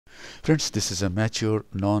Friends, this is a mature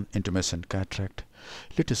non-intumescent cataract.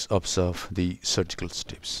 Let us observe the surgical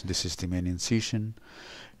steps. This is the main incision.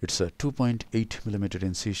 It's a 2.8 millimeter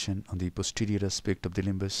incision on the posterior aspect of the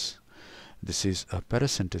limbus. This is a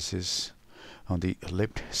paracentesis on the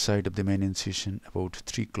left side of the main incision, about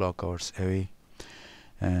 3 clock hours away.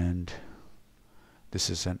 And this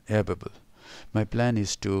is an air bubble. My plan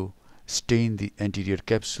is to stain the anterior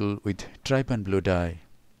capsule with trypan blue dye.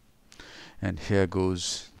 And here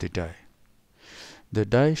goes the dye. The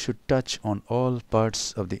dye should touch on all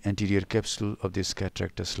parts of the anterior capsule of this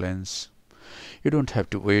cataractous lens. You don't have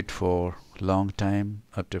to wait for long time.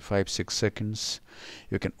 After 5-6 seconds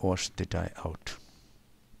you can wash the dye out.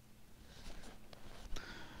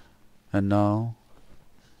 And now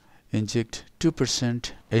inject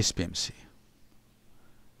 2% SPMC,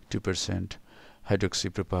 2%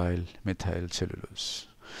 hydroxypropyl methyl cellulose.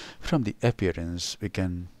 From the appearance we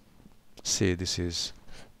can say this is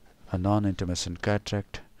a non-intumescent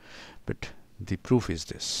cataract, but the proof is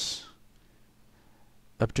this.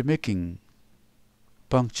 After making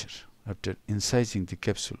puncture, after incising the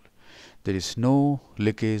capsule, there is no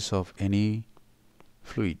leakage of any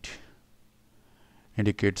fluid.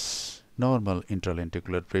 Indicates normal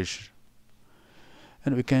intralenticular pressure.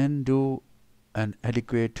 And we can do an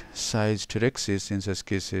adequate sized rhexis in such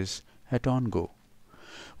cases at on-go.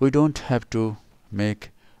 We don't have to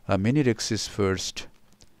make a mini rhexis first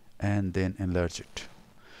and then enlarge it.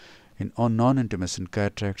 In non-intumescent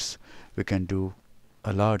cataracts, we can do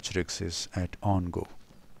a large rhexis at on-go.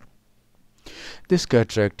 This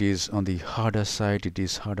cataract is on the harder side. It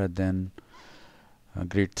is harder than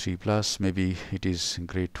grade 3 plus, maybe it is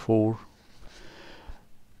grade 4.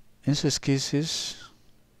 In such cases,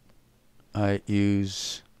 I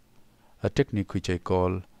use a technique which I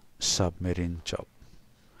call submarine chop.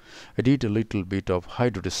 I did a little bit of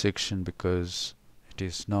hydrodissection because it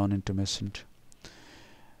is non-intumescent.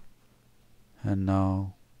 And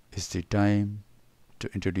now is the time to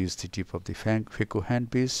introduce the tip of the Phaco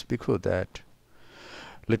handpiece. Before that,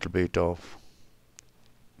 little bit of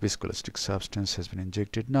viscoelastic substance has been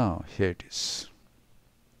injected. Now here it is.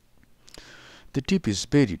 The tip is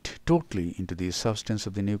buried totally into the substance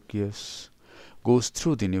of the nucleus, goes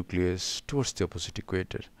through the nucleus towards the opposite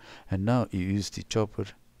equator, and now you use the chopper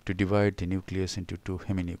to divide the nucleus into 2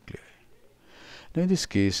 heminuclei. Now in this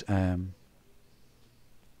case I am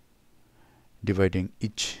dividing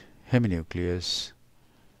each heminucleus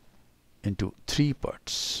into 3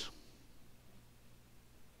 parts,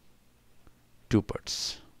 2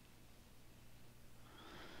 parts.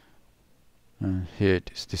 Here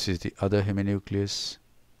it is. This is the other heminucleus.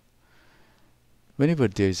 Whenever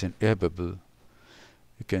there is an air bubble,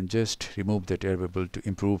 you can just remove that air bubble to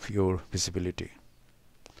improve your visibility.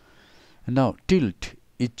 And now tilt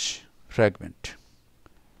each fragment.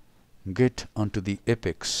 Get onto the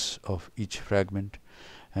apex of each fragment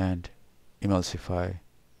and emulsify.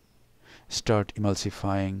 Start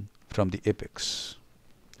emulsifying from the apex.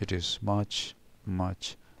 It is much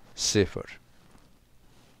safer.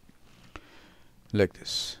 Like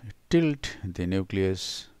this. Tilt the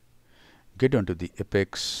nucleus, get onto the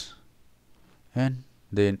apex, and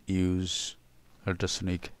then use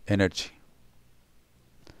ultrasonic energy.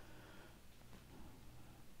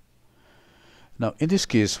 Now in this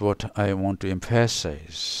case, what I want to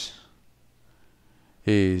emphasize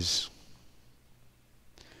is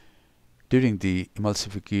during the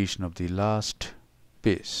emulsification of the last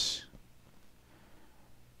piece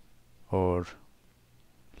or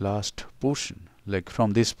last portion, like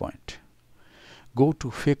from this point, go to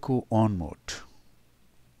Phaco on mode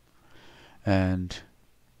and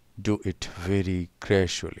do it very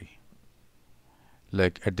gradually.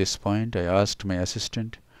 Like at this point, I asked my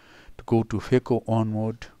assistant to go to Phaco on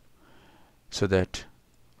mode so that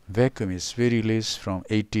vacuum is very less, from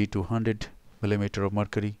 80 to 100 millimeter of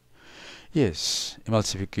mercury. Yes,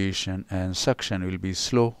 emulsification and suction will be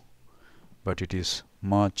slow, but it is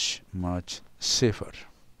much safer.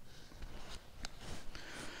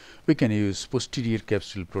 We can use posterior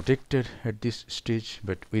capsule protector at this stage,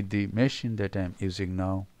 but with the machine that I am using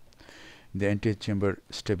now, the antechamber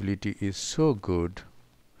stability is so good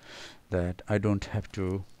that I don't have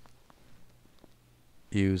to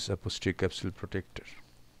use a posterior capsule protector.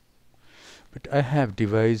 But I have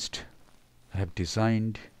designed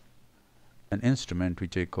an instrument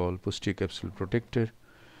which I call posterior capsule protector,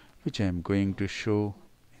 which I am going to show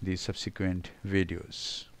in the subsequent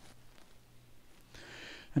videos.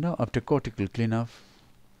 And now after cortical cleanup,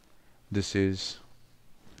 this is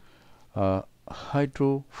a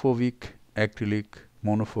hydrophobic acrylic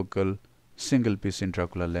monofocal single piece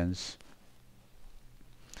intraocular lens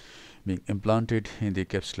being implanted in the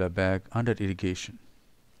capsular bag under irrigation.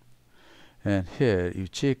 And here you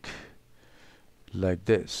check like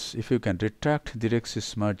this. If you can retract the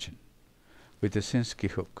rhexis margin with a Sensky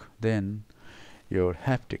hook, then your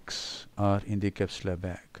haptics are in the capsular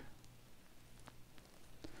bag.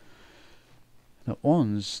 Now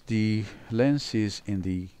once the lens is in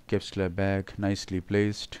the capsular bag nicely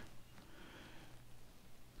placed,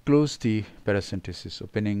 close the paracentesis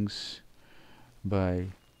openings by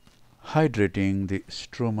hydrating the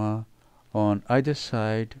stroma on either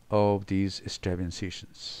side of these stab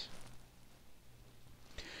incisions.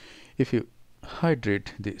 If you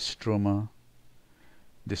hydrate the stroma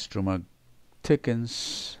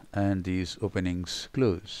thickens and these openings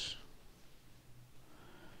close.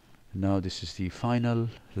 Now this is the final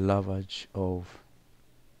lavage of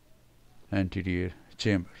anterior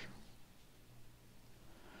chamber.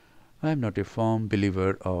 I am not a firm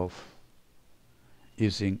believer of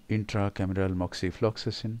using intracameral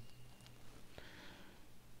moxifloxacin.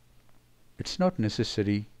 It's not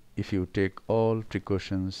necessary if you take all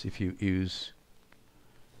precautions, if you use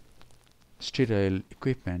sterile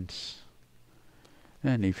equipments,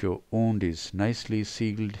 and if your wound is nicely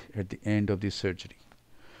sealed at the end of the surgery.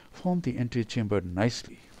 Form the anterior chamber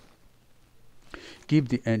nicely. Keep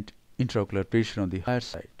the intraocular pressure on the higher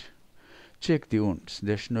side. Check the wounds.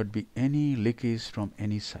 There should not be any leakage from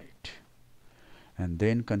any side. And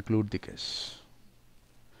then conclude the case.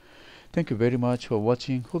 Thank you very much for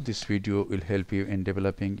watching. Hope this video will help you in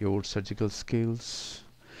developing your surgical skills.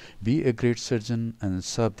 Be a great surgeon and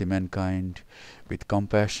serve the mankind with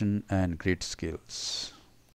compassion and great skills.